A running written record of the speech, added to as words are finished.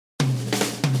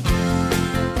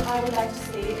would like to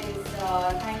say is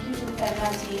thank you to the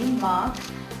Femina team, Mark,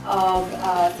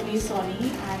 Samir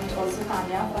Soni and also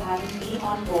Tanya for having me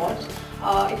on board.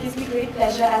 It gives me great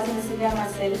pleasure as a Miss India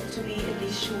myself to be in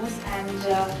these shoes and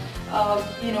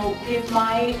give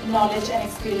my knowledge and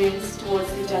experience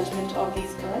towards the judgment of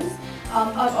these girls.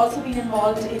 I've also been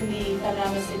involved in the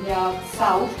Femina Miss India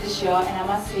South this year, and I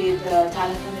must say the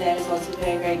talent from there is also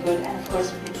very, very good, and of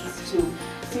course from the East too.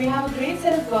 So we have a great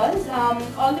set of girls.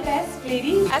 All the best,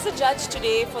 ladies. As a judge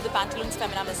today for the Pantaloons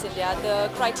Femina Miss India, the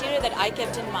criteria that I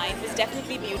kept in mind was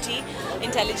definitely beauty,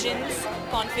 intelligence,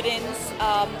 confidence,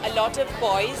 a lot of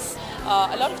poise,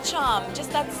 a lot of charm,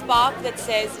 just that spark that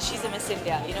says she's a Miss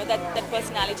India. You know, that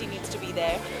personality needs to be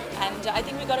there. And I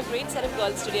think we got a great set of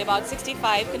girls today, about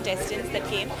 65 contestants that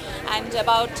came, and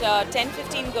about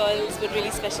 10-15 girls were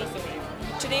really special for me.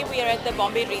 Today we are at the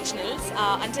Bombay Regionals.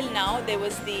 Until now there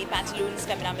was the Pantaloons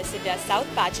Femina Miss India South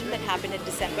pageant that happened in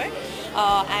December,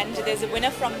 and there's a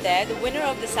winner from there. The winner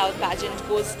of the South pageant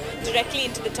goes directly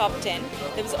into the top 10.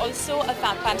 There was also a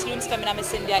Pantaloons Femina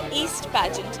Miss India East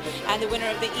pageant, and the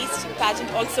winner of the East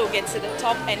pageant also gets the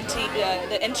top entry,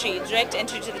 direct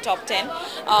entry to the top 10.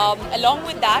 Along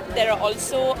with that, there are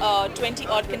also 20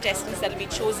 odd contestants that will be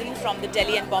chosen from the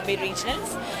Delhi and Bombay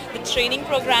Regionals. The training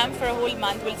program for a whole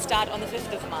month will start on the 5th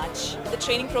of March. The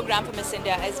training program for Miss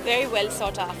India is very well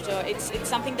sought after. It's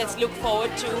something that's looked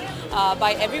forward to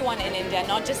by everyone in India,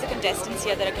 not just the contestants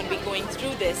here that are going to be going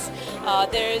through this.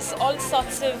 There's all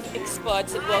sorts of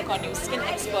experts that work on you, skin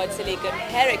experts se lekar,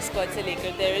 hair experts se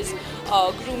lekar, there's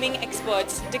grooming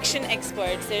experts, diction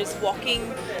experts, there's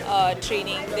walking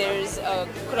training, there's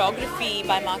choreography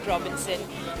by Mark Robinson.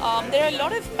 There are a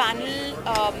lot of panel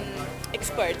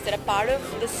experts that are part of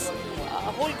this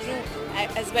whole group,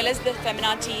 as well as the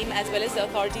Femina team, as well as the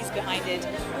authorities behind it,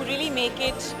 who really make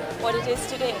it what it is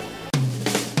today.